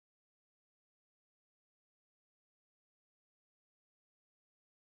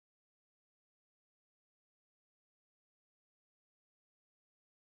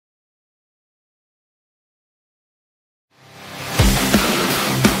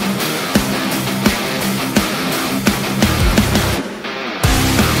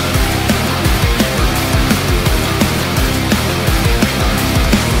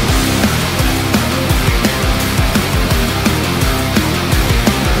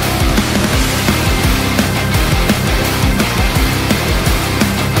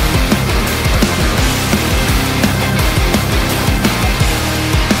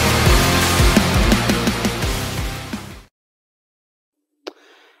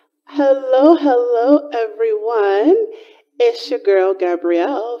Hello, hello, everyone. It's your girl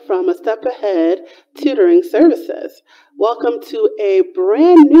Gabrielle from A Step Ahead Tutoring Services. Welcome to a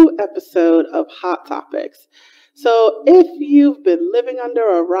brand new episode of Hot Topics. So, if you've been living under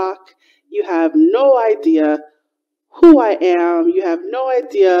a rock, you have no idea who I am, you have no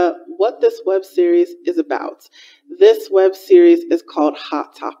idea what this web series is about. This web series is called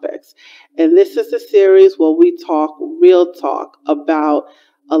Hot Topics, and this is a series where we talk real talk about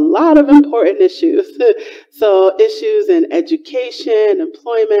a lot of important issues. So, issues in education,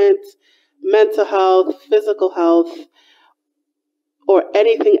 employment, mental health, physical health, or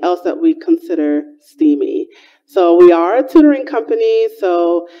anything else that we consider steamy. So we are a tutoring company,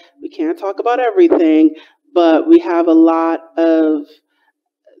 so we can't talk about everything, but we have a lot of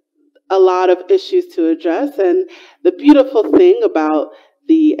issues to address. And the beautiful thing about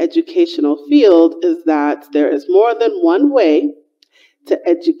the educational field is that there is more than one way to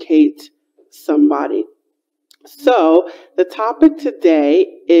educate somebody. So the topic today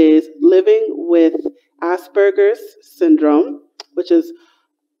is living with Asperger's syndrome, which is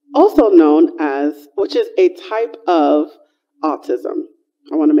which is a type of autism.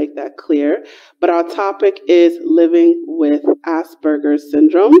 I want to make that clear. But our topic is living with Asperger's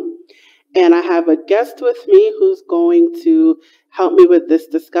syndrome. And I have a guest with me who's going to help me with this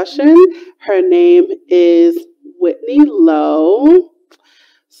discussion. Her name is Whitney Lowe.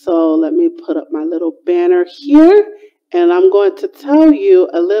 So let me put up my little banner here, and I'm going to tell you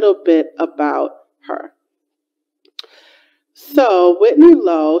a little bit about her. So Whitney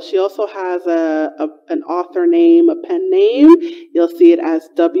Lowe, she also has an author name, a pen name. You'll see it as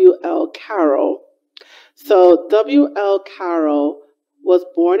W.L. Carroll. So W.L. Carroll was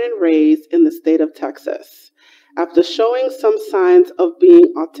born and raised in the state of Texas. After showing some signs of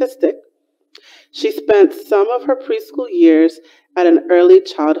being autistic, she spent some of her preschool years at an early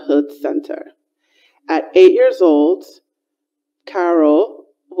childhood center. At 8 years old, Carroll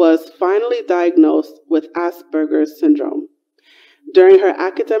was finally diagnosed with Asperger's syndrome. During her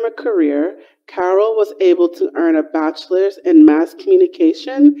academic career, Carroll was able to earn a bachelor's in mass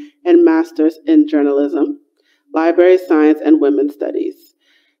communication and master's in journalism, library science, and women's studies.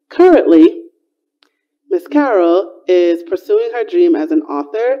 Currently, Ms. Carroll is pursuing her dream as an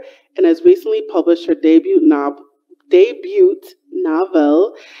author and has recently published her debut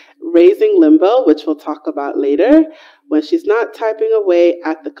novel, Raising Limbo, which we'll talk about later. When she's not typing away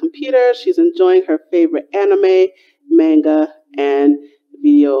at the computer, she's enjoying her favorite anime, manga, and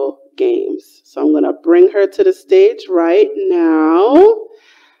video games. So I'm going to bring her to the stage right now.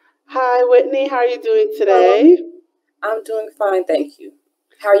 Hi, Whitney. How are you doing today? I'm doing fine, thank you.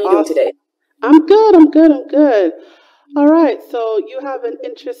 How are you doing today? I'm good. All right. So you have an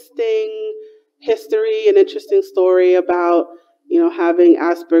interesting history, an interesting story about, having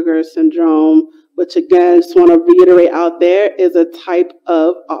Asperger's syndrome, which again, I just want to reiterate out there is a type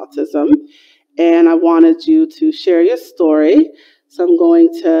of autism. And I wanted you to share your story. So I'm going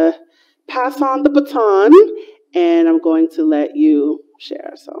to pass on the baton and I'm going to let you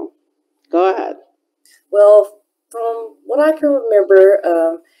share. So go ahead. Well, from what I can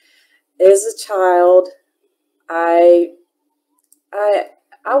remember, as a child, I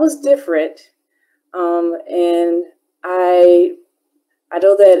was different, and I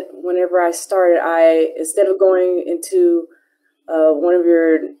know that whenever I started, instead of going into one of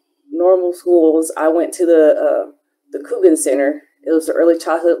your normal schools, I went to the Coogan Center. It was the Early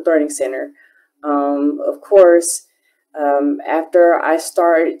Childhood Learning Center. Of course, after I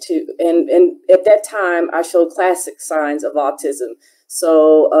started and at that time I showed classic signs of autism.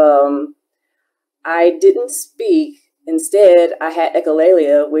 So I didn't speak. Instead, I had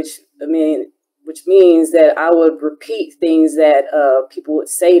echolalia, which means that I would repeat things that people would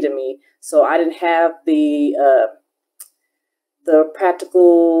say to me. So I didn't have the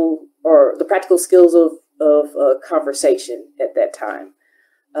practical skills of conversation at that time.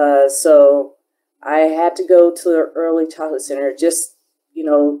 So I had to go to the Early Childhood Center just,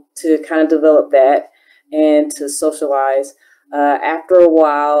 to kind of develop that and to socialize. After a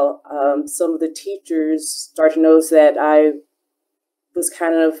while, some of the teachers started to notice that I was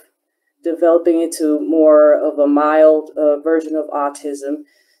kind of developing into more of a mild version of autism.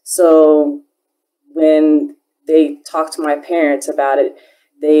 So when they talked to my parents about it,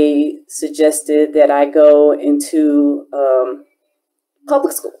 they suggested that I go into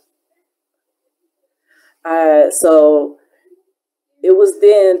public school. So it was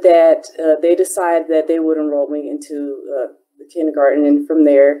then that they decided that they would enroll me into the kindergarten, and from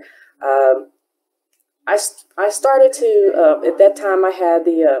there, I started to. At that time, I had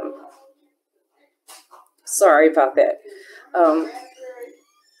the. Sorry about that.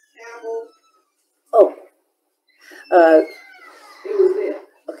 Uh, it was there.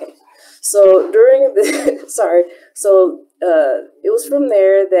 Okay. So during the it was from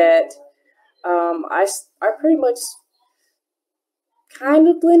there that I pretty much kind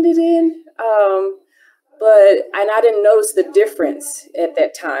of blended in. And I didn't notice the difference at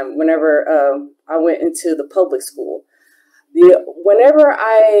that time. Whenever I went into the public school, when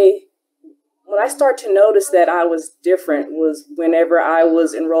I start to notice that I was different was whenever I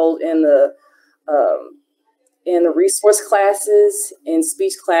was enrolled in the resource classes, in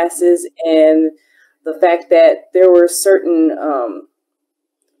speech classes, and the fact that there were certain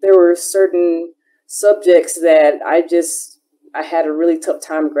subjects that I had a really tough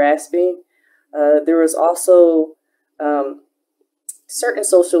time grasping. There was also certain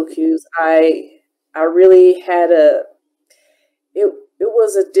social cues. I really had it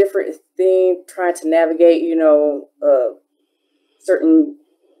was a different thing trying to navigate, certain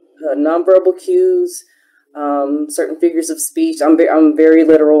nonverbal cues, certain figures of speech. I'm very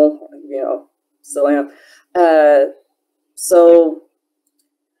literal, still am. So,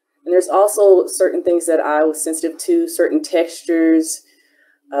 and there's also certain things that I was sensitive to, certain textures,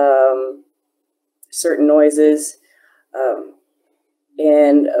 certain noises.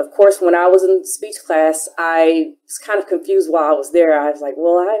 And of course, when I was in speech class, I was kind of confused while I was there. I was like,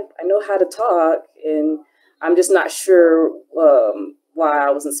 well, I know how to talk, and I'm just not sure why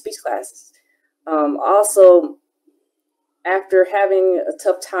I was in speech classes. Also, after having a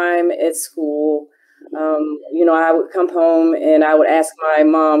tough time at school, I would come home and I would ask my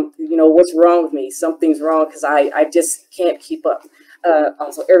mom, what's wrong with me? Something's wrong because I just can't keep up.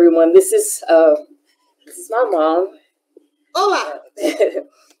 Also, everyone, this is my mom. Hola.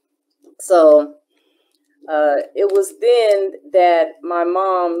 So it was then that my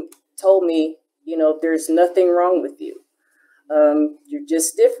mom told me, there's nothing wrong with you. You're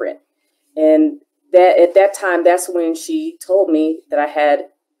just different. And that at that time, that's when she told me that I had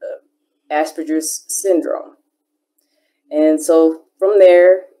Asperger's syndrome. And so from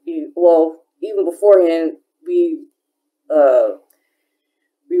there, even beforehand, we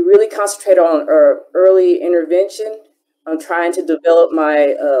really concentrated on early intervention, on trying to develop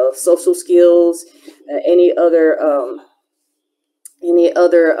my social skills, any other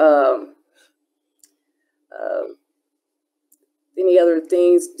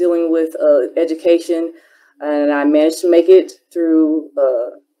things dealing with education, and I managed to make it through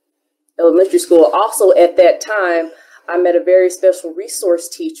elementary school. Also, at that time, I met a very special resource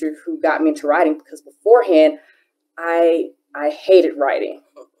teacher who got me into writing, because beforehand, I hated writing.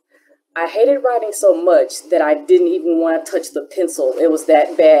 I hated writing so much that I didn't even want to touch the pencil. It was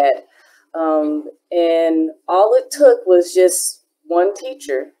that bad. And all it took was just one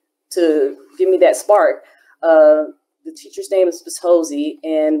teacher to give me that spark. The teacher's name is Ms. Hosey,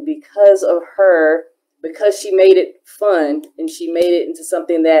 and because of her, because she made it fun and she made it into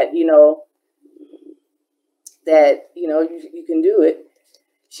something that, you can do it.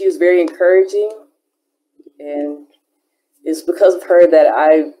 She was very encouraging, and it's because of her that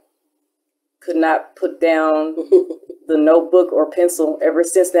I could not put down the notebook or pencil. Ever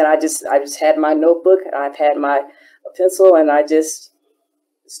since then, I just had my notebook, and I've had my pencil, and I just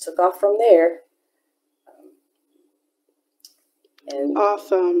took off from there. And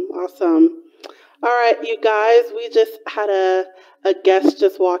Awesome. All right, you guys, we just had a guest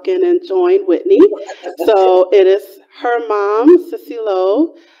just walk in and join Whitney. So it is her mom, Sissy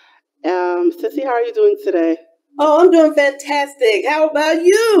Lowe. Sissy, how are you doing today? Oh, I'm doing fantastic. How about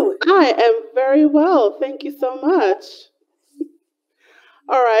you? I am very well. Thank you so much.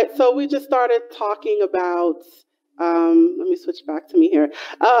 All right, so we just started talking about, let me switch back to me here.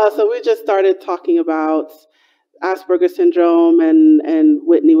 So we just started talking about Asperger syndrome, and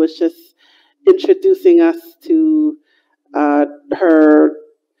Whitney was just introducing us to her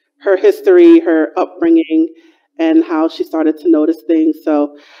history, her upbringing, and how she started to notice things.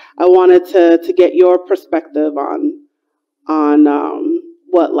 So I wanted to get your perspective on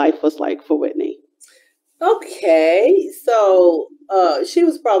what life was like for Whitney. Okay, so she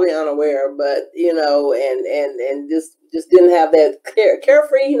was probably unaware, but and just didn't have that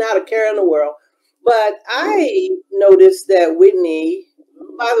carefree, not a care in the world. But I noticed that Whitney.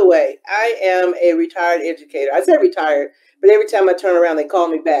 By the way, I am a retired educator. I say retired, but every time I turn around, they call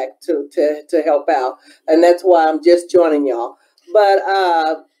me back to help out, and that's why I'm just joining y'all. But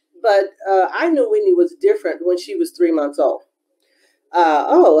I knew Whitney was different when she was 3 months old.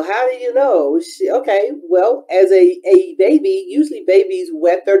 Oh, how do you know? Okay, well, as a baby, usually babies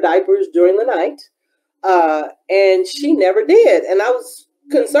wet their diapers during the night, and she never did, and I was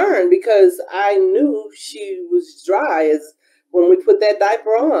concerned because I knew she was dry as when we put that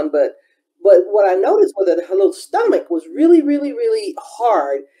diaper on, but But what I noticed was that her little stomach was really, really, really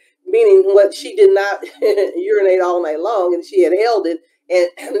hard, meaning what she did not urinate all night long, and she had held it.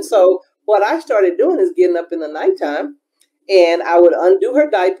 And so what I started doing is getting up in the nighttime, and I would undo her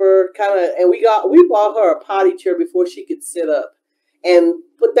diaper, kind of, and we bought her a potty chair before she could sit up, and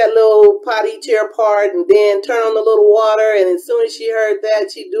put that little potty chair part, and then turn on the little water, and as soon as she heard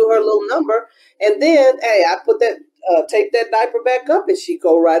that, she'd do her little number, and then hey, I put that take that diaper back up, and she'd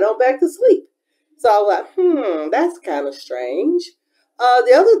go right on back to sleep. So I was like, that's kind of strange.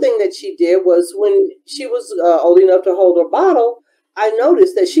 The other thing that she did was when she was old enough to hold her bottle, I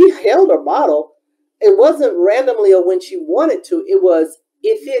noticed that she held her bottle. It wasn't randomly or when she wanted to. It was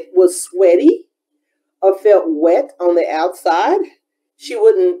if it was sweaty or felt wet on the outside, she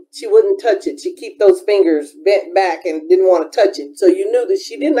wouldn't touch it. She'd keep those fingers bent back and didn't want to touch it. So you knew that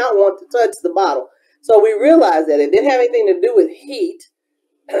she did not want to touch the bottle. So we realized that it didn't have anything to do with heat.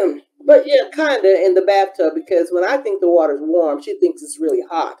 But yeah, kind of in the bathtub, because when I think the water's warm, she thinks it's really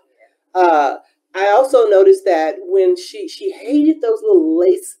hot. I also noticed that when she hated those little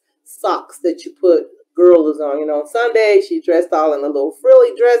lace socks that you put girls on. You know, on Sunday she dressed all in the little frilly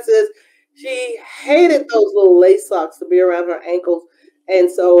dresses. She hated those little lace socks to be around her ankles. And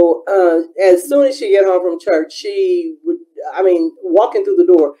so as soon as she get home from church, she would, I mean, walking through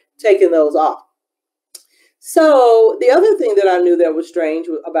the door, taking those off. So the other thing that I knew that was strange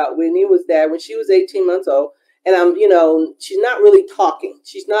about Whitney was that when she was 18 months old, and she's not really talking.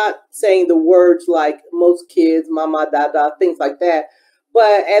 She's not saying the words like most kids, mama, dada, things like that.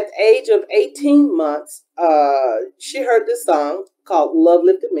 But at the age of 18 months, she heard this song called Love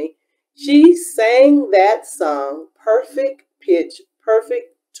Lifted Me. She sang that song, perfect pitch,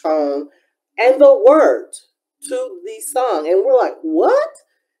 perfect tone, and the words to the song. And we're like, what?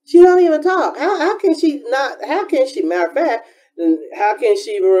 She don't even talk. How can she not? How can she? Matter of fact, how can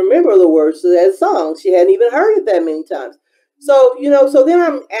she even remember the words to that song? She hadn't even heard it that many times. So, so then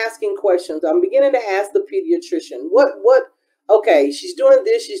I'm asking questions. I'm beginning to ask the pediatrician, okay, she's doing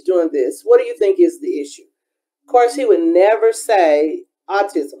this, she's doing this. What do you think is the issue? Of course, he would never say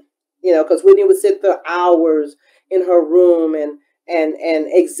autism, because Whitney would sit there hours in her room and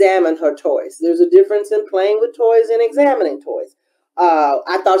examine her toys. There's a difference in playing with toys and examining toys.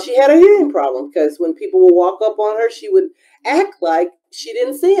 I thought she had a hearing problem because when people would walk up on her, she would act like she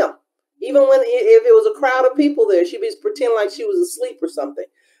didn't see them. Even if it was a crowd of people there, she'd be pretending like she was asleep or something.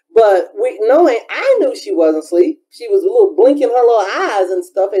 But I knew she wasn't asleep. She was a little blinking her little eyes and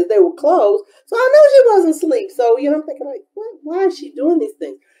stuff as they were closed. So I knew she wasn't asleep. So, I'm thinking like, why is she doing these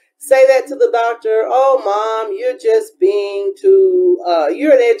things? Say that to the doctor. Oh, Mom, you're just being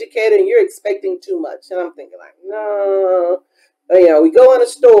you're an educator and you're expecting too much. And I'm thinking like, no. We go in a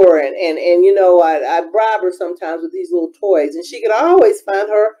store and I bribe her sometimes with these little toys, and she could always find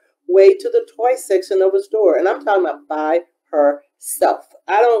her way to the toy section of a store. And I'm talking about by herself.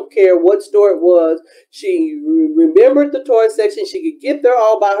 I don't care what store it was. She remembered the toy section. She could get there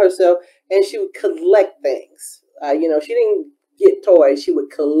all by herself, and she would collect things. She didn't get toys. She would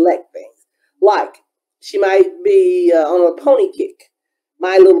collect things. Like she might be on a pony kick,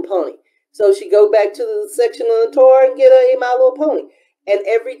 My Little Pony. So she'd go back to the section of the toy and get a My Little Pony. And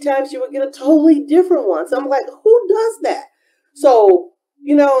every time she would get a totally different one. So I'm like, who does that? So,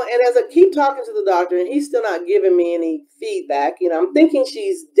 and as I keep talking to the doctor and he's still not giving me any feedback, I'm thinking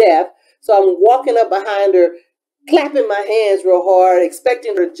she's deaf. So I'm walking up behind her, clapping my hands real hard,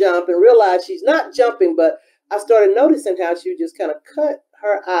 expecting her to jump, and realize she's not jumping. But I started noticing how she would just kind of cut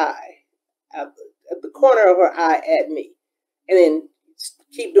her eye at the corner of her eye at me. And then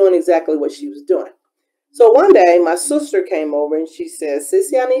keep doing exactly what she was doing. So one day my sister came over and she says,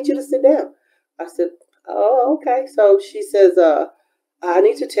 Sissy, I need you to sit down. I said, oh, okay. So she says, I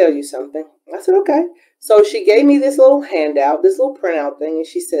need to tell you something. I said, okay. So she gave me this little handout, this little printout thing. And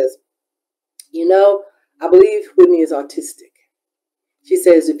she says, I believe Whitney is autistic. She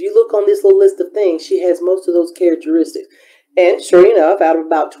says, if you look on this little list of things, she has most of those characteristics. And sure enough, out of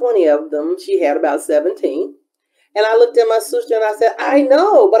about 20 of them, she had about 17. And I looked at my sister and I said, I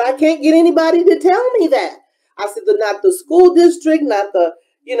know, but I can't get anybody to tell me that. I said, not the school district, not the,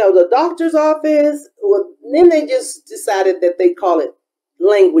 the doctor's office. Well, then they just decided that they call it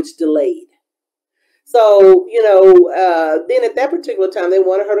language delayed. So, then at that particular time, they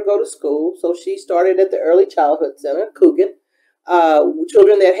wanted her to go to school. So she started at the Early Childhood Center, Coogan,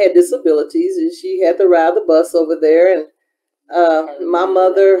 children that had disabilities. And she had to ride the bus over there. And my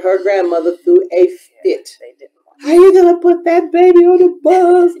mother, her grandmother, threw a fit. How you going to put that baby on the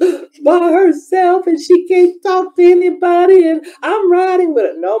bus by herself and she can't talk to anybody and I'm riding with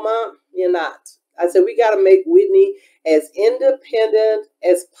her? No, Mom, you're not. I said, we got to make Whitney as independent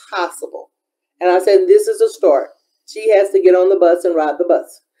as possible. And I said, this is a start. She has to get on the bus and ride the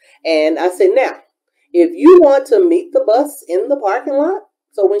bus. And I said, now, if you want to meet the bus in the parking lot,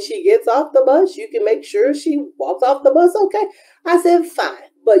 so when she gets off the bus, you can make sure she walks off the bus, okay? I said,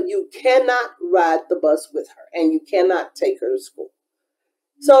 fine, but you cannot ride the bus with her and you cannot take her to school.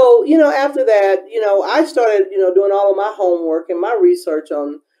 So, after that, I started, doing all of my homework and my research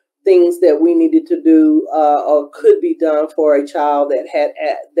on things that we needed to do or could be done for a child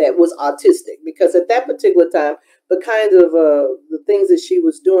that was autistic. Because at that particular time, the kinds of the things that she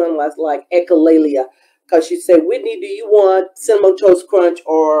was doing was like echolalia. Because she'd say, Whitney, do you want Cinnamon Toast Crunch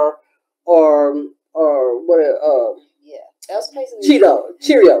or what? Yeah, that was basically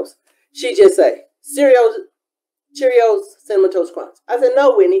Cheerios. She just say Cheerios, Cinnamon Toast Crunch. I said,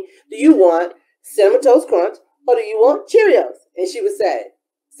 no, Whitney, do you want Cinnamon Toast Crunch or do you want Cheerios? And she would say,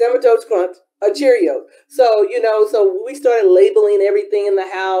 Cinnamon Toast Crunch or Cheerios. So, so we started labeling everything in the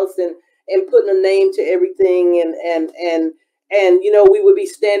house and putting a name to everything. And we would be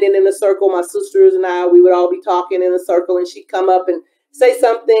standing in a circle, my sisters and I, we would all be talking in a circle and she'd come up and say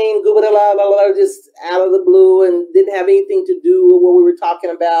something, just out of the blue and didn't have anything to do with what we were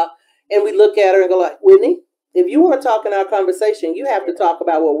talking about. And we look at her and go like, Whitney, if you want to talk in our conversation, you have to talk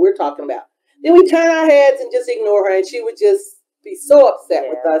about what we're talking about. Then we turn our heads and just ignore her, and she would just be so upset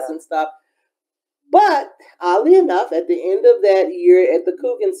with us and stuff. But oddly enough, at the end of that year at the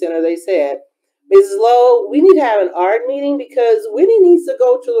Coogan Center, they said, Mrs. Lowe, we need to have an art meeting because Whitney needs to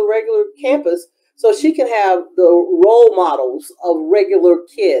go to the regular campus so she can have the role models of regular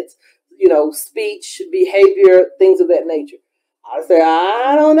kids, speech, behavior, things of that nature. I said,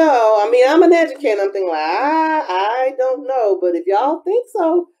 I don't know. I mean, I'm an educator. I'm thinking, I don't know. But if y'all think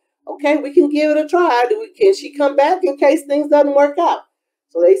so, okay, we can give it a try. Can she come back in case things doesn't work out?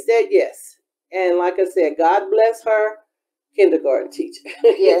 So they said yes. And like I said, God bless her kindergarten teacher.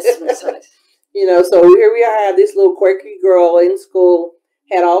 Yes. So here we are, this little quirky girl in school,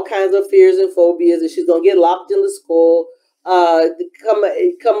 had all kinds of fears and phobias, and she's going to get locked in the school. Come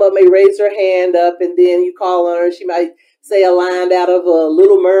up, may raise her hand up, and then you call on her, and she might say a line out of a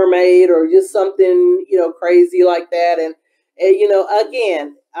Little Mermaid or just something, crazy like that. And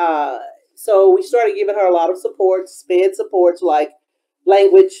again, so we started giving her a lot of supports, sped supports like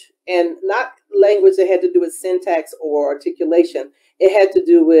language, and not language that had to do with syntax or articulation. It had to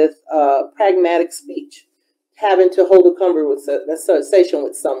do with pragmatic speech, having to hold a conversation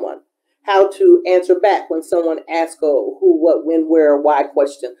with someone, how to answer back when someone asks a who, what, when, where, why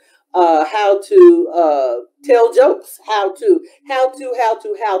question, how to tell jokes, how to.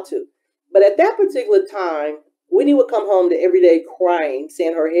 But at that particular time, Whitney would come home to every day crying,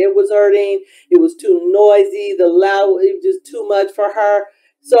 saying her head was hurting, it was too noisy, it was just too much for her.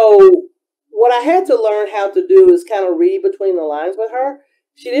 So what I had to learn how to do is kind of read between the lines with her.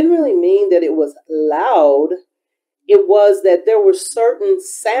 She didn't really mean that it was loud. It was that there were certain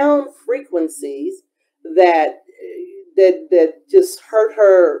sound frequencies that just hurt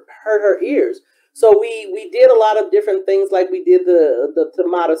her ears. So we did a lot of different things, like we did the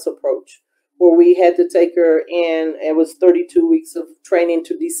Tomatis approach, where we had to take her in. It was 32 weeks of training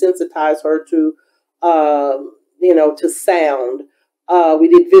to desensitize her to to sound. We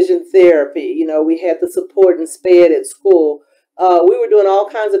did vision therapy. We had the support and SPED at school. We were doing all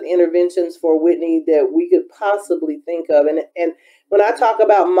kinds of interventions for Whitney that we could possibly think of. And when I talk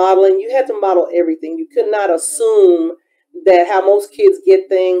about modeling, you had to model everything. You could not assume that how most kids get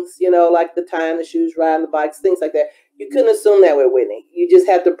things, like the tying the shoes, riding the bikes, things like that. You couldn't assume that with Whitney. You just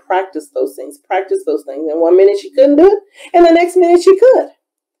had to practice those things. And 1 minute she couldn't do it, and the next minute she could.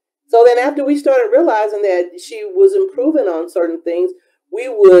 So then after we started realizing that she was improving on certain things, we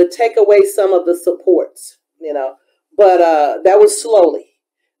would take away some of the supports, but that was slowly.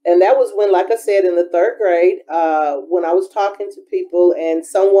 And that was when, like I said, in the 3rd grade, when I was talking to people and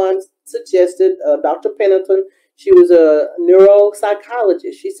someone suggested, Dr. Pennington, she was a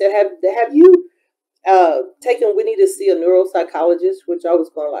neuropsychologist. She said, have you taken Whitney to see a neuropsychologist? Which I was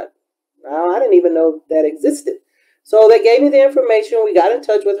going like, no, I didn't even know that existed. So they gave me the information. We got in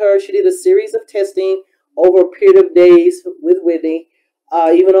touch with her. She did a series of testing over a period of days with Whitney,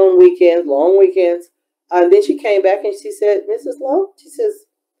 even on weekends, long weekends. And then she came back and she said, Mrs. Lowe, she says,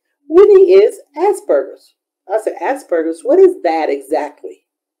 Whitney is Asperger's. I said, Asperger's? What is that exactly?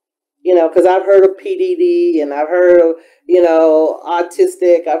 Because I've heard of PDD and I've heard of,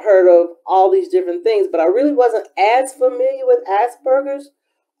 autistic. I've heard of all these different things, but I really wasn't as familiar with Asperger's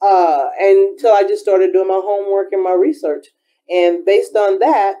until I just started doing my homework and my research. And based on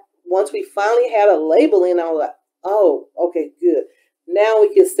that, once we finally had a labeling, I was like, oh, okay, good. now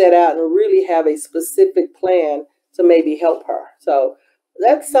we can set out and really have a specific plan to maybe help her. So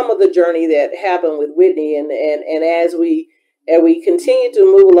that's some of the journey that happened with Whitney, and as we continue to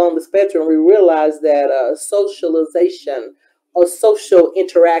move along the spectrum, we realize that socialization or social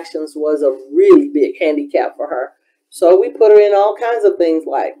interactions was a really big handicap for her. So we put her in all kinds of things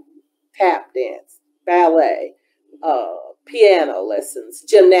like tap dance, ballet, uh, piano lessons,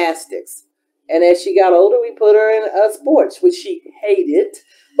 gymnastics. And as she got older, we put her in sports, which she hated,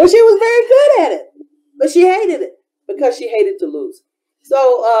 but she was very good at it. But she hated it because she hated to lose.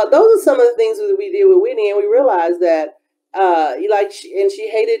 So those are some of the things that we did with Whitney, and we realized that she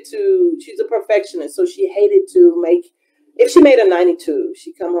hated to. She's a perfectionist, so she hated to make. If she made a 92,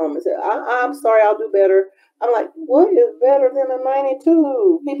 she'd come home and say, "I'm sorry, I'll do better." I'm like, "What is better than a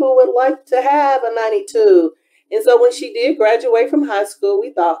 92? People would like to have a 92." And so when she did graduate from high school,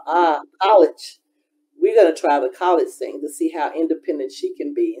 we thought, college. We're going to try the college thing to see how independent she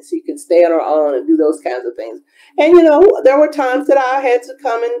can be and she can stay on her own and do those kinds of things. And, there were times that I had to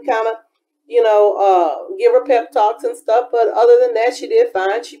come and kind of, give her pep talks and stuff. But other than that, she did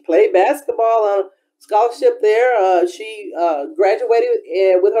fine. She played basketball on a scholarship there. She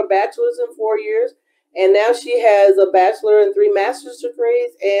graduated with her bachelor's in 4 years. And now she has a bachelor and 3 master's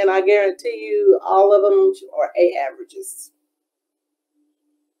degrees. And I guarantee you all of them are A averages.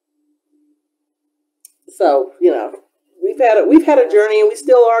 So, we've had a journey, and we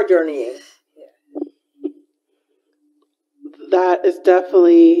still are journeying. That is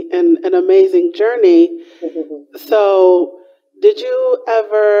definitely an amazing journey. So, did you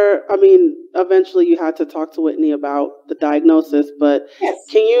ever, I mean, eventually you had to talk to Whitney about the diagnosis, but Yes.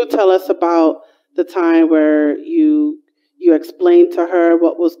 can you tell us about the time where you explained to her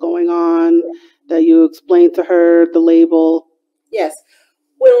what was going on, that you explained to her the label? Yes.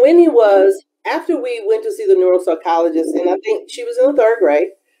 When Whitney was, after we went to see the neuropsychologist, and I think she was in the 3rd grade,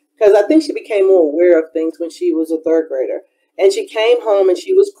 because I think she became more aware of things when she was a 3rd grader. And she came home and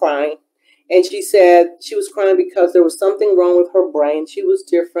she was crying. And she said she was crying because there was something wrong with her brain. She was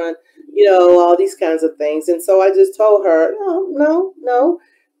different, all these kinds of things. And so I just told her, no.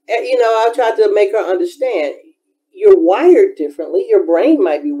 And, I tried to make her understand. You're wired differently. Your brain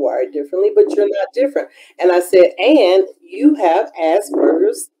might be wired differently, but you're not different. And I said, and you have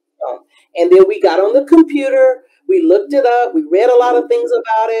Asperger's syndrome. And then we got on the computer. We looked it up. We read a lot of things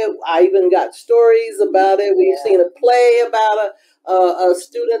about it. I even got stories about it. We've seen a play about a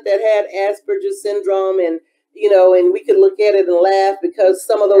student that had Asperger's syndrome, and and we could look at it and laugh because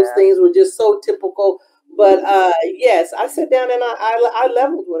some of those things were just so typical. But yes, I sat down and I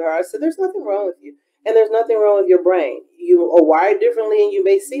leveled with her. I said, "There's nothing wrong with you, and there's nothing wrong with your brain. You are wired differently, and you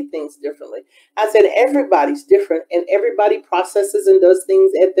may see things differently." I said, "Everybody's different, and everybody processes and does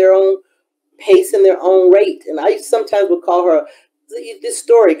things at their own pace and their own rate." And I sometimes would call her this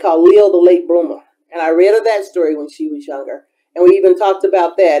story called Leo the Late Bloomer. And I read her that story when she was younger. And we even talked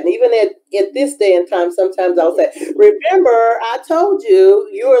about that. And even at this day and time, sometimes I'll say, "Remember, I told you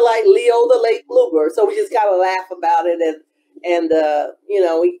you were like Leo the Late Bloomer." So we just kind of laugh about it and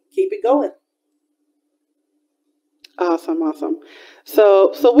we keep it going. Awesome.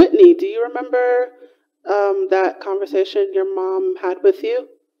 So Whitney, do you remember that conversation your mom had with you?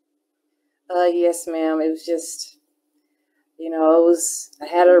 Yes, ma'am. It was just, I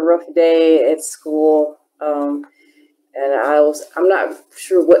had a rough day at school. And I'm not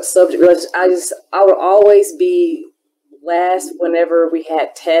sure what subject. I would always be last whenever we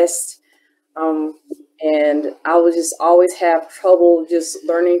had tests. And I would just always have trouble just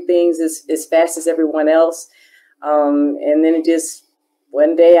learning things as fast as everyone else. And then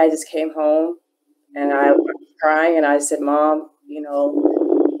one day I just came home and I was crying and I said, "Mom,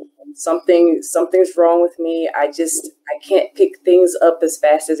 something's wrong with me. I can't pick things up as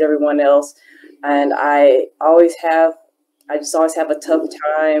fast as everyone else. And I just always have a tough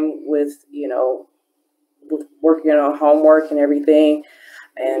time with working on homework and everything.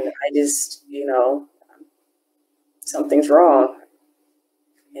 And I just, something's wrong."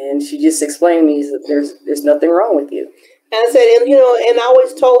 And she just explained to me that there's nothing wrong with you. And I said, and I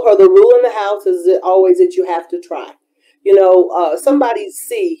always told her the rule in the house is always that you have to try. Somebody's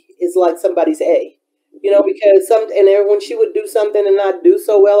C is like somebody's A. Because and then when she would do something and not do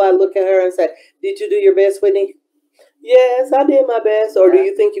so well, I look at her and say, "Did you do your best, Whitney?" "Yes, I did my best." "Or do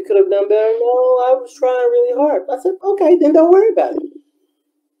you think you could have done better?" "No, I was trying really hard." I said, "Okay, then don't worry about it."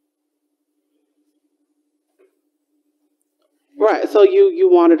 Right. So you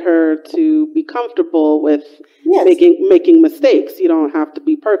wanted her to be comfortable with Yes. making mistakes. You don't have to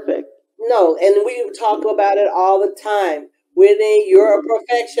be perfect. No, and we talk about it all the time. Whitney, you're a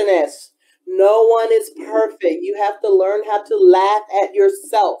perfectionist. No one is perfect. You have to learn how to laugh at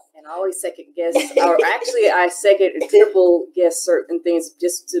yourself. And I always second guess, or actually I second and triple guess certain things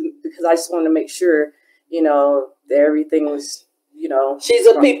because I just want to make sure, that everything was, She's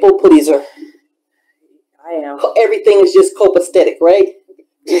a people pleaser. I am. Everything is just copacetic, right?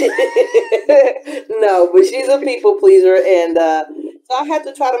 No, but she's a people pleaser, and so I had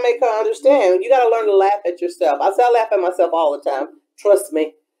to try to make her understand. You got to learn to laugh at yourself. I said I laugh at myself all the time. Trust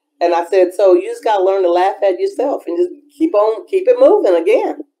me. And I said, so you just got to learn to laugh at yourself and just keep it moving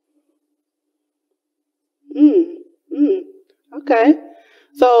again. Okay.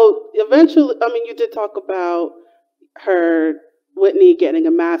 So eventually, I mean, you did talk about Whitney getting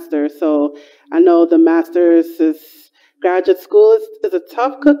a master's. So I know the master's graduate school is a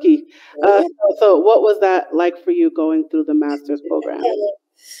tough cookie. So what was that like for you going through the master's program?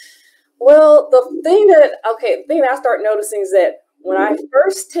 Well, the thing that I start noticing is that when I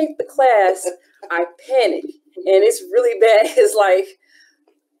first take the class, I panic, and it's really bad. It's like,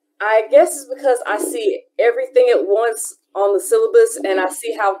 I guess it's because I see everything at once on the syllabus, and I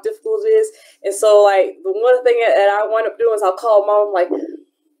see how difficult it is. And so, like, the one thing that I wind up doing is I'll call mom, like,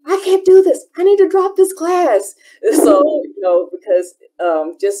 I can't do this. I need to drop this class. So, because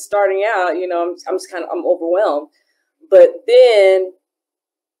just starting out, I'm overwhelmed. But then,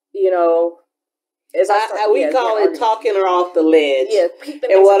 as we call it talking her off the ledge. Yeah.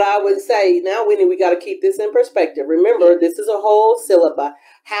 And what I would say now, Winnie, we got to keep this in perspective. Remember, this is a whole syllabus.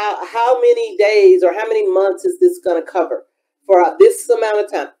 How many days or how many months is this going to cover for this amount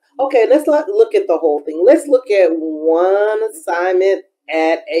of time? Okay, let's not look at the whole thing. Let's look at one assignment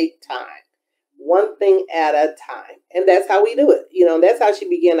at a time. One thing at a time. And that's how we do it. That's how she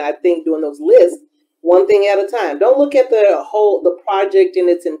began, I think, doing those lists. One thing at a time. Don't look at the project in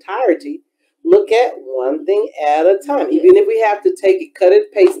its entirety. Look at one thing at a time. Even if we have to take it, cut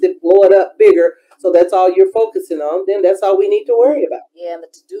it, paste it, blow it up bigger, so that's all you're focusing on, then that's all we need to worry about. Yeah, and the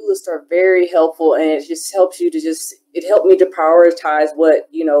to-do lists are very helpful, and it just helps you it helped me to prioritize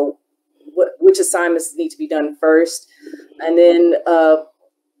which assignments need to be done first. And then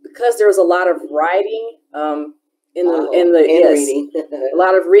because there was a lot of writing reading. A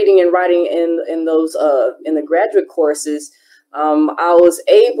lot of reading and writing in those in the graduate courses, I was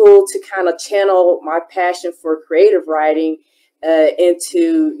able to kind of channel my passion for creative writing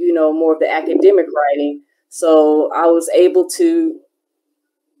into, more of the academic writing. So I was able to,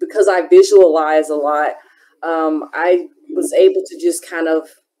 because I visualize a lot, I was able to just kind of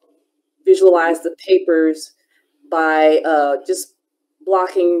visualize the papers by just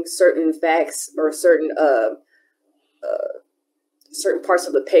blocking certain facts or certain parts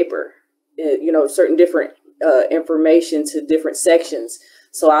of the paper, certain different information to different sections.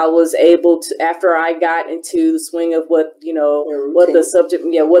 So I was able to, after I got into the swing of what the subject,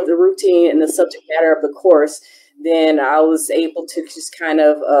 what the routine and the subject matter of the course, then I was able to just kind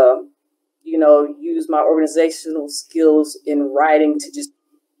of, use my organizational skills in writing to just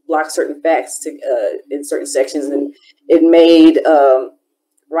block certain facts in certain sections. And it made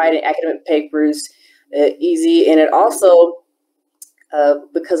writing academic papers easy. And it also,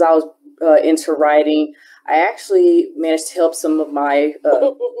 because I was into writing, I actually managed to help some of my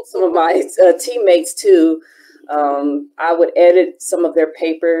teammates too. I would edit some of their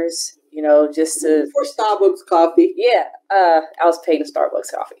papers, just for Starbucks coffee. Yeah, I was paid in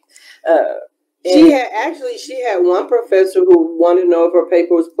Starbucks coffee. She had one professor who wanted to know if her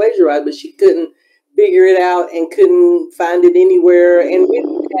paper was plagiarized, but she couldn't figure it out and couldn't find it anywhere. And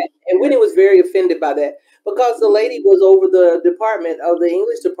Winnie was very offended by that, because the lady was over the department of the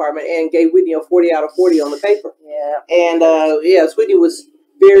English department and gave Whitney a 40 out of 40 on the paper. Yeah. And Whitney was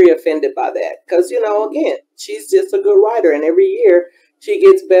very offended by that, because, again, she's just a good writer, and every year she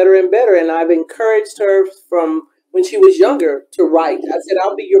gets better and better. And I've encouraged her from when she was younger to write. I said,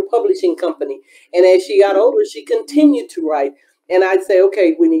 I'll be your publishing company. And as she got older, she continued to write. And I'd say,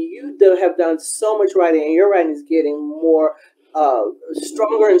 okay, Whitney, you have done so much writing, and your writing is getting more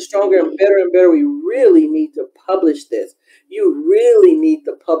stronger and stronger and better. We really need to publish this. You really need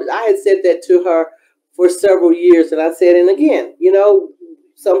to publish. I had said that to her for several years, and I said, and again,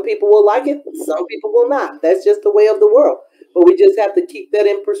 some people will like it, some people will not. That's just the way of the world. But we just have to keep that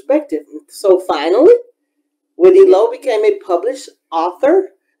in perspective. So finally, Whitney Lowe became a published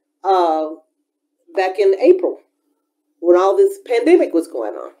author back in April, when all this pandemic was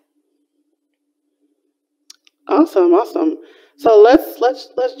going on. Awesome. So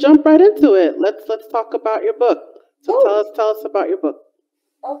let's jump right into it. Let's talk about your book. So tell us about your book.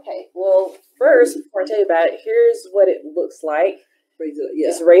 Okay. Well, first, before I tell you about it, here's what it looks like. Yeah.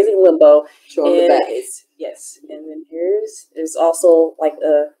 It's Raising Limbo. Show them the back. Yes. And then it's also like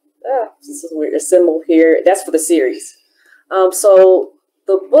a this is weird. A symbol here. That's for the series. So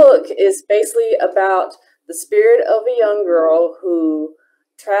the book is basically about the spirit of a young girl who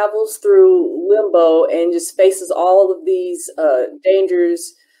travels through limbo and just faces all of these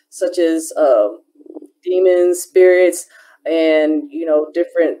dangers, such as demons, spirits, and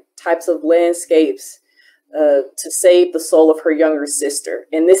different types of landscapes to save the soul of her younger sister.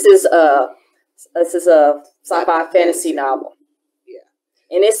 And this is a sci-fi fantasy novel. Yeah,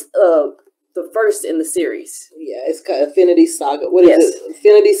 and it's the first in the series. Yeah, it's called Infinity Saga. What is it?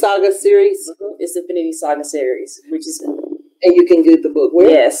 Infinity Saga series? Mm-hmm. It's Infinity Saga series, which is... And you can get the book where?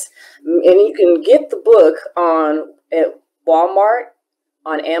 Yes. And you can get the book at Walmart,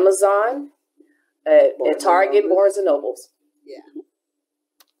 on Amazon, at Target, Barnes and Nobles. Yeah.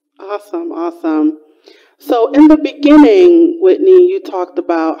 Awesome, awesome. So in the beginning, Whitney, you talked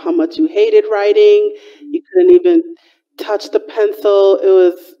about how much you hated writing. You couldn't even touch the pencil.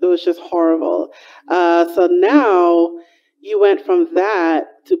 It was just horrible. So now you went from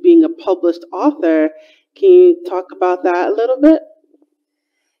that to being a published author. Can you talk about that a little bit?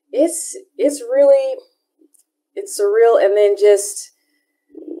 It's really, it's surreal, and then just,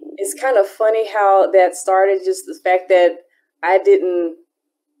 it's kind of funny how that started. Just the fact that I didn't,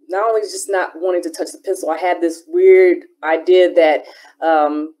 not only just not wanting to touch the pencil, I had this weird idea that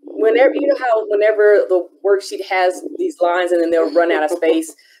whenever, how whenever the worksheet has these lines and then they'll run out of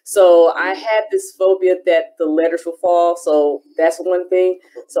space. So I had this phobia that the letters will fall. So that's one thing.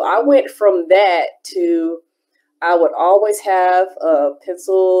 So I went from that to, I would always have a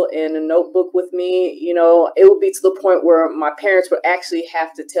pencil and a notebook with me. It would be to the point where my parents would actually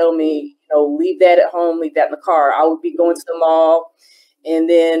have to tell me, leave that at home, leave that in the car. I would be going to the mall, and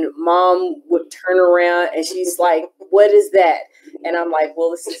then mom would turn around and she's like, "What is that?" And I'm like, "Well,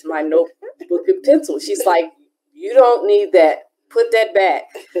 this is my notebook and pencil." She's like, "You don't need that. Put that back."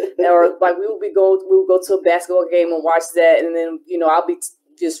 Or like we would go to a basketball game and watch that, and then I'll be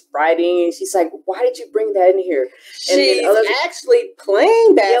just writing, and she's like, "Why did you bring that in here?" And she's actually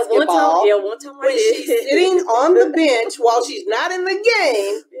playing basketball. One time when she's sitting on the bench while she's not in the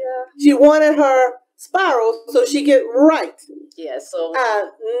game. Yeah, she wanted her spiral so she could write. Yeah, so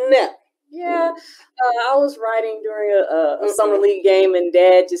no. Yeah, I was writing during a summer league game, and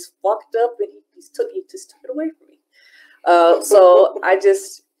Dad just walked up and he just took it away from me. So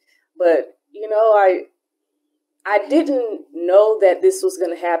but I didn't know that this was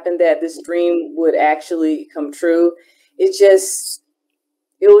going to happen, that this dream would actually come true. It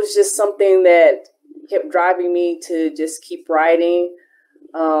was just something that kept driving me to just keep writing.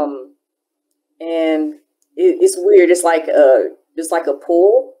 And it's weird. It's like a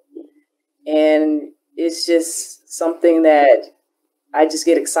pull, and it's just something that I just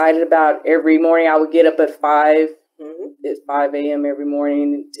get excited about every morning. I would get up at 5 a.m. every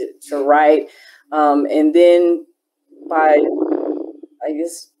morning to write. And then by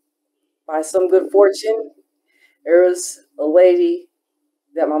some good fortune, there was a lady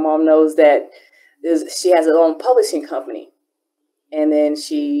that my mom knows that she has her own publishing company. And then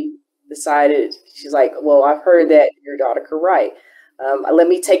she decided, she's like, "Well, I've heard that your daughter could write. Let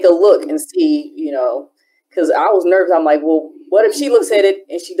me take a look and see, because I was nervous. I'm like, well, what if she looks at it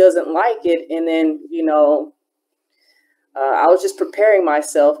and she doesn't like it? And then, I was just preparing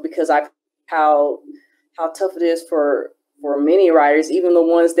myself because how tough it is for many writers, even the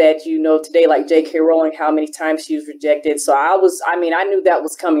ones that today, like J.K. Rowling, how many times she was rejected. So I knew that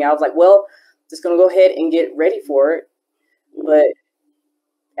was coming. I was like, well, just going to go ahead and get ready for it. But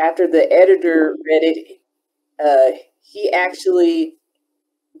after the editor read it, he actually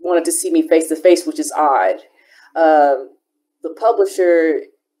wanted to see me face to face, which is odd. The publisher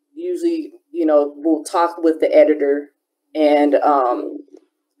usually, will talk with the editor, and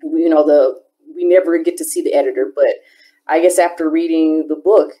we never get to see the editor. But I guess after reading the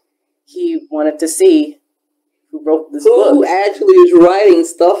book, he wanted to see who wrote this book. Who actually is writing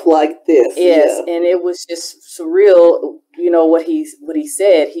stuff like this? Yes, yeah. And it was just surreal. What he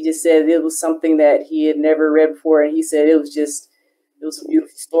said. He just said it was something that he had never read before, and he said it was a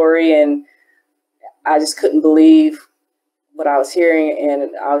beautiful story, and I just couldn't believe what I was hearing,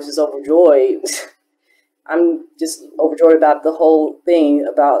 and I was just overjoyed. I'm just overjoyed about the whole thing,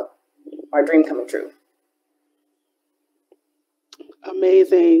 about my dream coming true.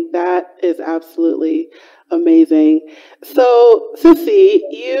 Amazing. That is absolutely amazing. So, Sissy,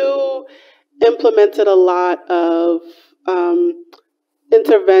 you implemented a lot of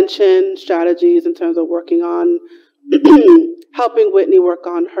intervention strategies in terms of working on helping Whitney work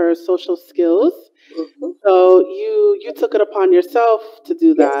on her social skills. Mm-hmm. So you took it upon yourself to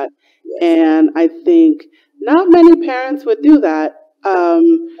do that. Yes. And I think not many parents would do that.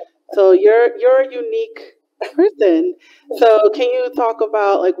 So you're a unique person. So can you talk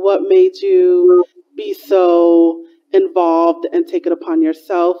about like what made you be so involved and take it upon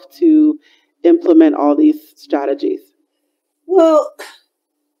yourself to implement all these strategies? Well,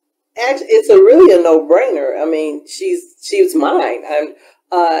 actually, it's a really a no-brainer. I mean, she's mine, and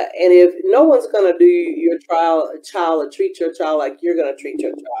if no one's gonna do your child or treat your child like you're gonna treat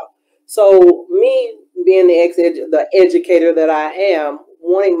your child, so me being the educator that I am,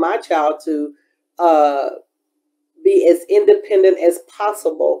 wanting my child to uh, be as independent as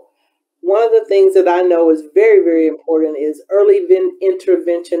possible. One of the things that I know is very, very important is early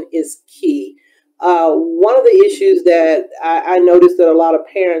intervention is key. One of the issues that I noticed that a lot of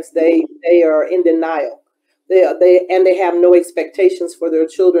parents they are in denial. They have no expectations for their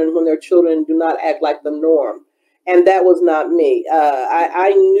children when their children do not act like the norm, and that was not me.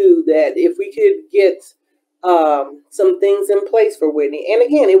 I knew that if we could get some things in place for Whitney, and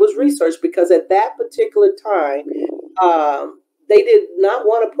again, it was research because at that particular time they did not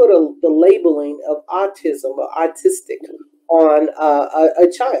want to put the labeling of autism or autistic on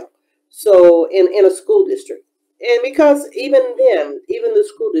a child. So in a school district, and because even then, even the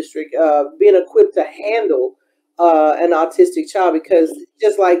school district being equipped to handle an autistic child, because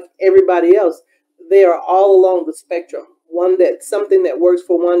just like everybody else, they are all along the spectrum. One that something that works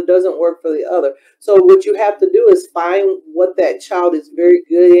for one doesn't work for the other. So what you have to do is find what that child is very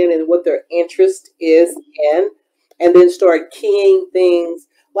good in and what their interest is in, and then start keying things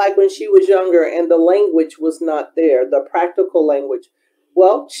like when she was younger and the language was not there, the practical language.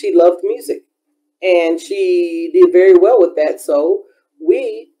 Well, she loved music and she did very well with that. So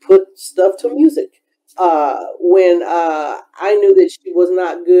we put stuff to music. When I knew that she was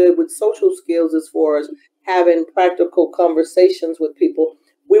not good with social skills as far as having practical conversations with people,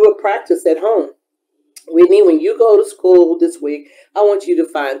 we would practice at home. Whitney, when you go to school this week, I want you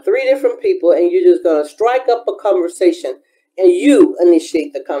to find three different people and you're just going to strike up a conversation and you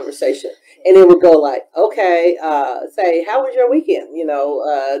initiate the conversation. And it would go like, okay, say, how was your weekend?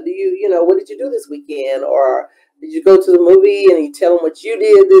 What did you do this weekend? Or did you go to the movie and you tell them what you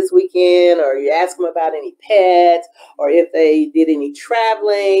did this weekend? Or you ask them about any pets or if they did any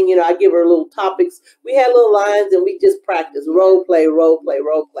traveling? I give her little topics. We had little lines and we just practice role play, role play,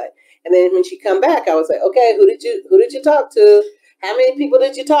 role play. And then when she come back, I would say, okay, who did you talk to? How many people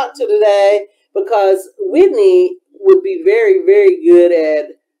did you talk to today? Because Whitney would be very, very good at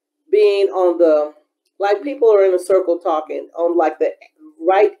being on like people are in a circle talking on like the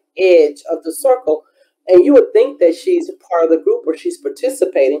right edge of the circle. And you would think that she's a part of the group or she's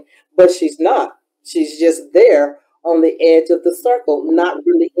participating, but she's not. She's just there on the edge of the circle, not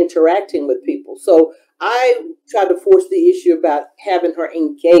really interacting with people. So I tried to force the issue about having her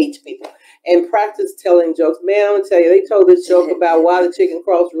engage people and practice telling jokes. Man, I'm gonna tell you, they told this joke about why the chicken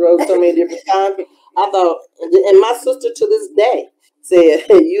crossed the road so many different times. I thought, and my sister to this day said,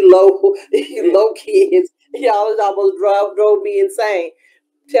 you low kids, y'all almost drove me insane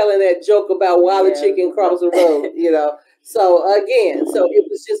telling that joke about why the chicken crossed the road. So again, so it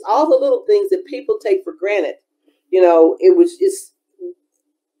was just all the little things that people take for granted. It was just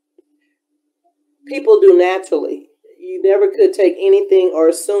people do naturally. You never could take anything or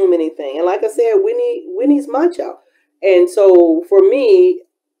assume anything. And like I said, Winnie's my child. And so for me,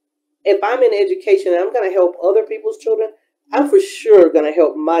 if I'm in education and I'm going to help other people's children, I'm for sure going to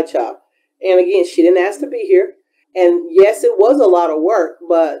help my child. And again, she didn't ask to be here. And yes, it was a lot of work,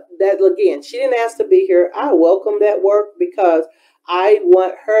 but that again, she didn't ask to be here. I welcome that work because I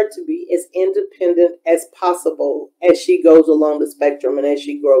want her to be as independent as possible as she goes along the spectrum and as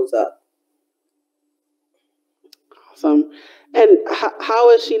she grows up. Awesome. And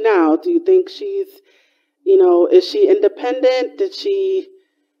how is she now? Do you think she's, is she independent? Did she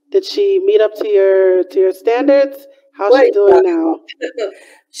meet up to your standards? How's she doing now?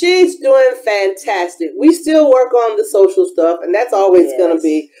 She's doing fantastic. We still work on the social stuff, and that's always going to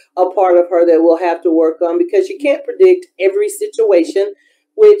be a part of her that we'll have to work on because you can't predict every situation,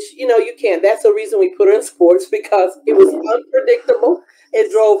 which, you can't. That's the reason we put her in sports because it was unpredictable.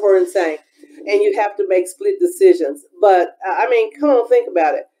 It drove her insane. And you have to make split decisions. But, I mean, come on, think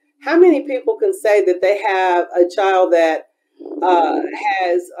about it. How many people can say that they have a child that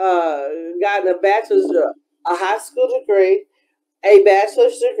has gotten a bachelor's, a high school degree, a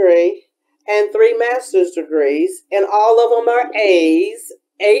bachelor's degree, and 3 master's degrees, and all of them are A's,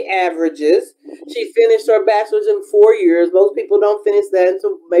 A averages. She finished her bachelor's in 4 years. Most people don't finish that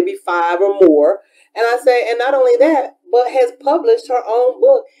until maybe 5 or more. And I say, and not only that, but has published her own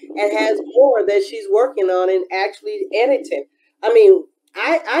book and has more that she's working on and actually editing. I mean,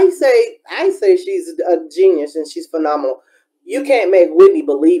 I say she's a genius and she's phenomenal. you can't make Whitney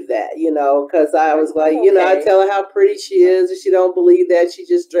believe that, because I was like, I tell her how pretty she is, and she don't believe that. She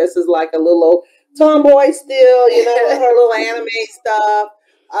just dresses like a little old tomboy still, with her little anime stuff.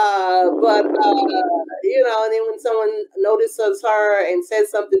 And then when someone notices her and says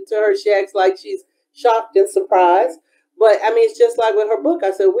something to her, she acts like she's shocked and surprised. But I mean, it's just like with her book.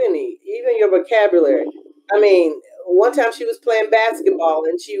 I said, Whitney, even your vocabulary. I mean, one time she was playing basketball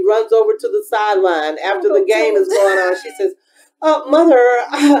and she runs over to the sideline after the game is going on. She says, Mother,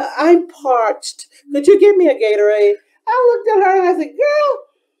 I'm parched. Could you give me a Gatorade? I looked at her and I said, girl,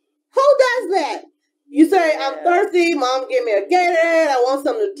 who does that? You say, I'm thirsty, Mom, give me a Gatorade, I want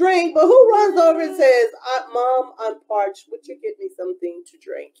something to drink. But who runs over and says, Mom, I'm parched, would you get me something to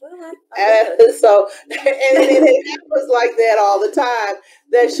drink? And it happens like that all the time,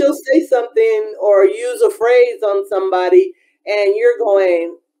 that she'll say something or use a phrase on somebody, and you're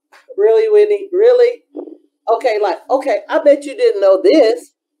going, really, Whitney, really? Okay, I bet you didn't know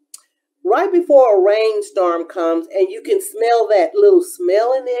this. Right before a rainstorm comes and you can smell that little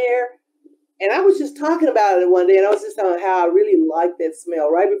smell in the air. And I was just talking about it one day, and I was just telling how I really like that smell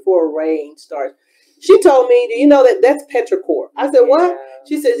right before rain starts. She told me, do you know that's petrichor? I said, what?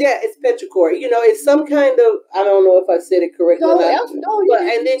 She says, yeah, it's petrichor. It's some kind of, I don't know if I said it correctly.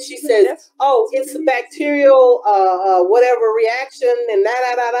 And then she says, oh, it's a bacterial whatever reaction, and da.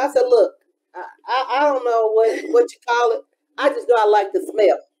 I said, look, I don't know what you call it. I just know I like the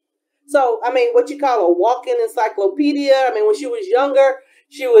smell. So, I mean, what you call a walking encyclopedia. I mean, when she was younger,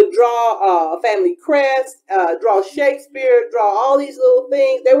 she would draw a family crest, draw Shakespeare, draw all these little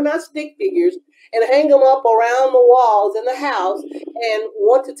things. They were not stick figures, and hang them up around the walls in the house and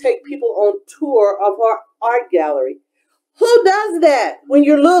want to take people on tour of her art gallery. Who does that when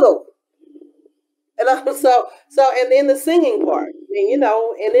you're little? And and then the singing part, and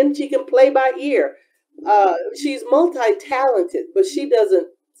then she can play by ear. She's multi-talented, but she doesn't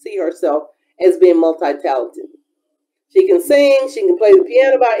see herself as being multi-talented. She can sing, she can play the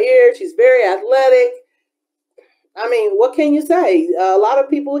piano by ear, she's very athletic. I mean, what can you say? A lot of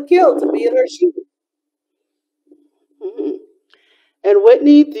people would kill to be in her shoes. Mm-hmm. And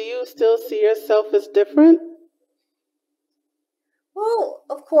Whitney, do you still see yourself as different? Well,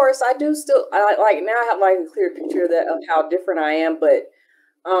 of course, I do still. I like now. I have like a clear picture of how different I am, but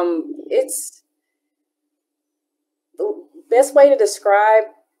it's the best way to describe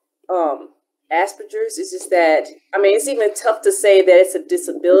Asperger's is just that. I mean, it's even tough to say that it's a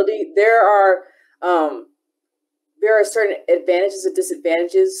disability. There are certain advantages and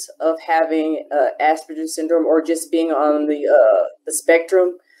disadvantages of having Asperger's syndrome or just being on the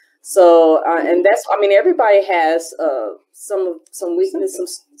spectrum. So, and that's, I mean, everybody has some weakness,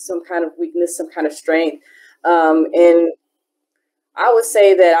 some kind of weakness, some kind of strength. And I would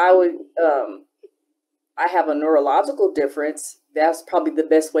say that I have a neurological difference. That's probably the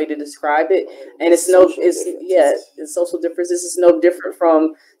best way to describe it. And it's social differences. It's no different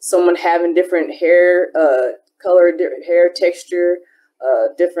from someone having different hair color, different hair texture,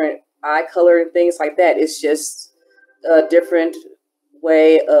 different eye color and things like that. It's just a different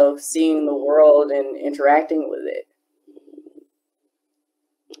way of seeing the world and interacting with it.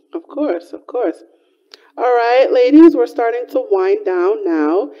 Of course, of course. All right, ladies, we're starting to wind down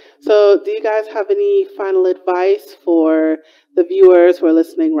now. So, do you guys have any final advice for the viewers who are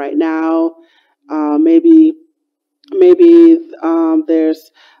listening right now? Maybe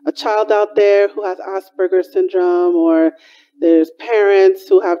there's a child out there who has Asperger's syndrome, or there's parents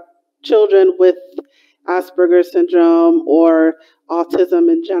who have children with Asperger's syndrome or autism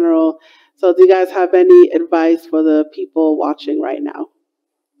in general. So do you guys have any advice for the people watching right now?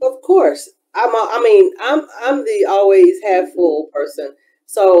 Of course. I'm the always half full person.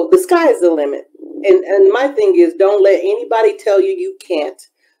 So the sky is the limit. And my thing is, don't let anybody tell you can't.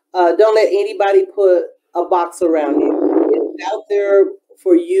 Don't let anybody put a box around you. It's out there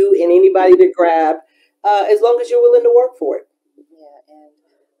for you and anybody to grab, as long as you're willing to work for it. Yeah, and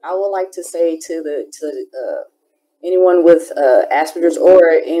I would like to say to anyone with Asperger's or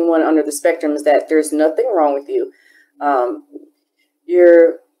anyone under the spectrum is that there's nothing wrong with you.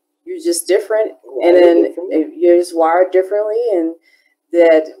 You're just different, and then you're just wired differently, and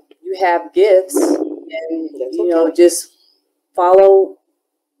that you have gifts, and just follow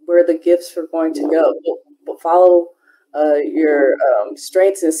where the gifts are going to go. But follow your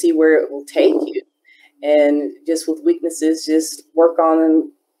strengths and see where it will take you. And just with weaknesses, just work on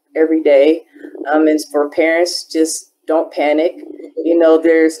them every day. And for parents, just don't panic.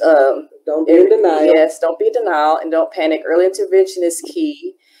 There's don't be in denial. Yes, don't be in denial and don't panic. Early intervention is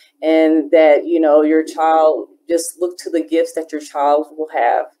key, and that your child, just look to the gifts that your child will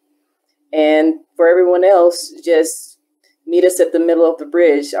have. And for everyone else, just meet us at the middle of the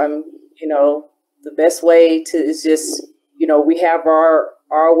bridge. The best way to is just, we have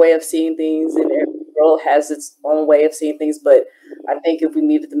our way of seeing things, and every world has its own way of seeing things. But I think if we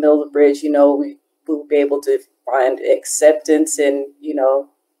meet at the middle of the bridge, we will be able to find acceptance and,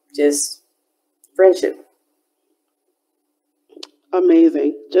 just friendship.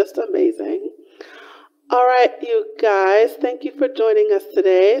 Amazing. Just amazing. All right, you guys, thank you for joining us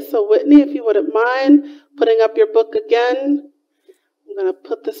today. So Whitney, if you wouldn't mind putting up your book again, I'm going to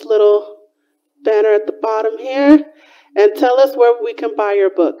put this little banner at the bottom here, and tell us where we can buy your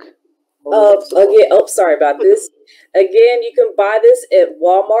book. Sorry about this. Again, you can buy this at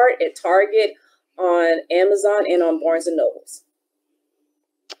Walmart, at Target, on Amazon, and on Barnes and Nobles.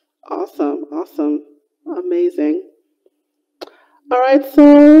 Awesome. Amazing. All right,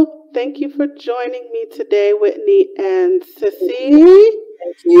 so thank you for joining me today, Whitney and Sissy.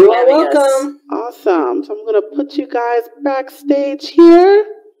 Thank you. You are welcome. Awesome. So I'm going to put you guys backstage here.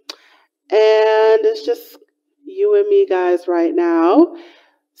 And it's just you and me, guys, right now.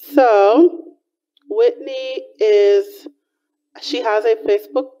 So Whitney she has a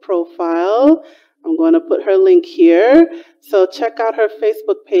Facebook profile. I'm going to put her link here. So check out her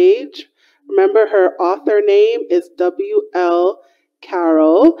Facebook page. Remember, her author name is W.L.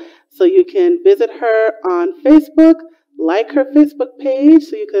 Carroll. So you can visit her on Facebook, like her Facebook page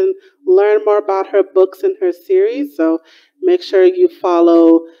so you can learn more about her books and her series. So make sure you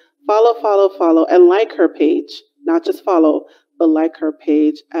follow, and like her page. Not just follow, but like her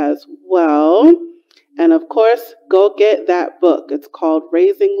page as well. And of course, go get that book. It's called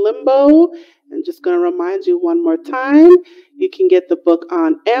Raising Limbo. I'm just going to remind you one more time. You can get the book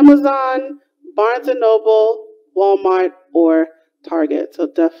on Amazon, Barnes & Noble, Walmart, or Target. So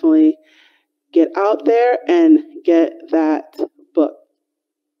definitely get out there and get that book.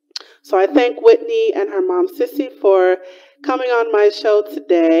 So I thank Whitney and her mom, Sissy, for coming on my show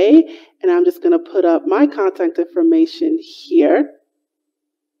today. And I'm just going to put up my contact information here.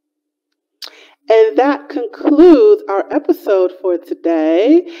 And that concludes our episode for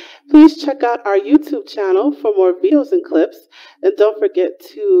today. Please check out our YouTube channel for more videos and clips. And don't forget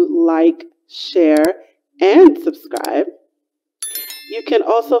to like, share, and subscribe. You can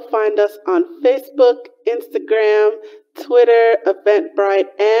also find us on Facebook, Instagram, Twitter, Eventbrite,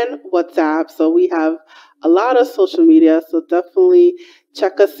 and WhatsApp. So we have a lot of social media. So definitely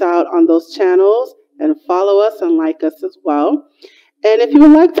check us out on those channels and follow us and like us as well. And if you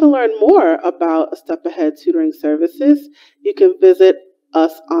would like to learn more about A Step Ahead Tutoring Services, you can visit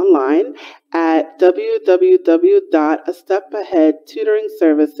us online at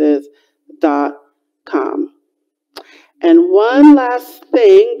www.astepaheadtutoringservices.com. And one last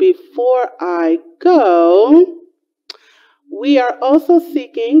thing before I go, we are also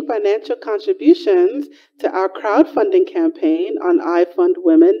seeking financial contributions to our crowdfunding campaign on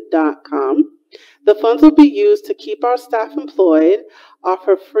ifundwomen.com. The funds will be used to keep our staff employed,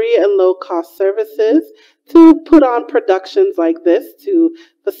 offer free and low-cost services, to put on productions like this, to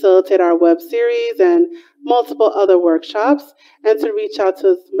facilitate our web series and multiple other workshops, and to reach out to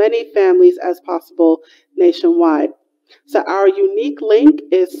as many families as possible nationwide. So our unique link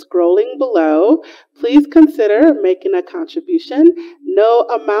is scrolling below. Please consider making a contribution. No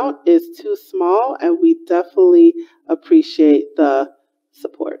amount is too small, and we definitely appreciate the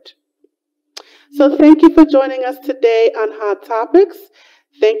support. So thank you for joining us today on Hot Topics.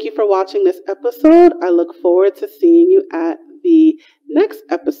 Thank you for watching this episode. I look forward to seeing you at the next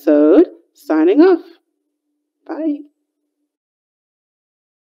episode. Signing off. Bye.